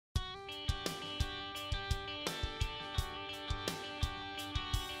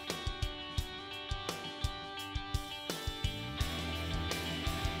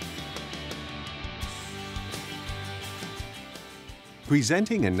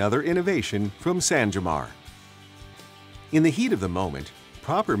presenting another innovation from Sanjamar. In the heat of the moment,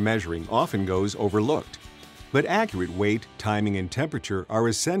 proper measuring often goes overlooked. But accurate weight, timing, and temperature are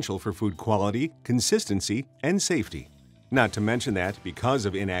essential for food quality, consistency, and safety. Not to mention that, because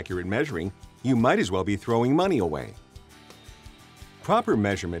of inaccurate measuring, you might as well be throwing money away. Proper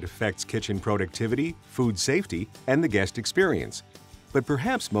measurement affects kitchen productivity, food safety, and the guest experience. But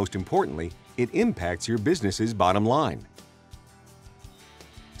perhaps most importantly, it impacts your business's bottom line.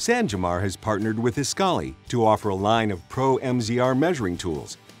 Sanjamar has partnered with Iscali to offer a line of Pro MZR measuring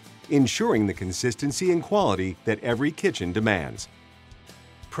tools, ensuring the consistency and quality that every kitchen demands.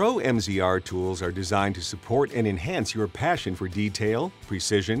 Pro MZR tools are designed to support and enhance your passion for detail,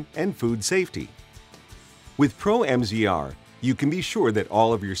 precision, and food safety. With Pro MZR, you can be sure that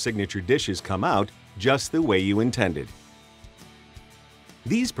all of your signature dishes come out just the way you intended.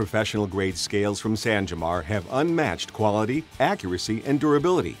 These professional-grade scales from Sanjamar have unmatched quality, accuracy, and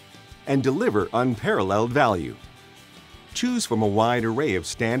durability, and deliver unparalleled value. Choose from a wide array of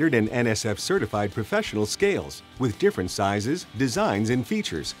standard and NSF-certified professional scales with different sizes, designs, and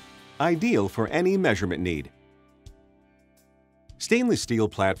features, ideal for any measurement need. Stainless steel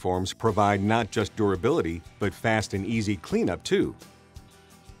platforms provide not just durability, but fast and easy cleanup too.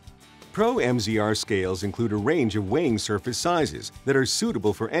 Pro MZR scales include a range of weighing surface sizes that are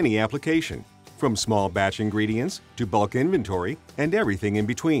suitable for any application, from small batch ingredients to bulk inventory and everything in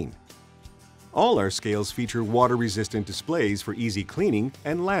between. All our scales feature water-resistant displays for easy cleaning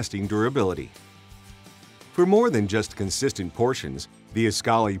and lasting durability. For more than just consistent portions, the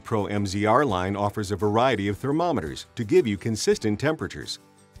Iscali Pro MZR line offers a variety of thermometers to give you consistent temperatures.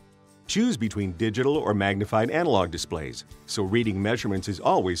 Choose between digital or magnified analog displays, so reading measurements is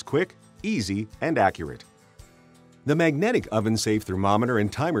always quick, easy, and accurate. The magnetic oven-safe thermometer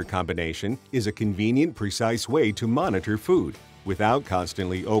and timer combination is a convenient, precise way to monitor food without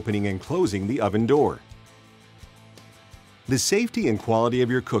constantly opening and closing the oven door. The safety and quality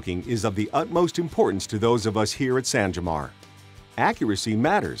of your cooking is of the utmost importance to those of us here at Sanjamar. Accuracy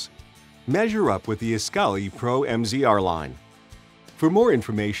matters. Measure up with the Iscali Pro MZR line. For more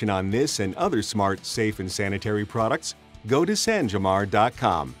information on this and other smart, safe, and sanitary products, go to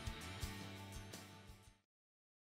sanjamar.com.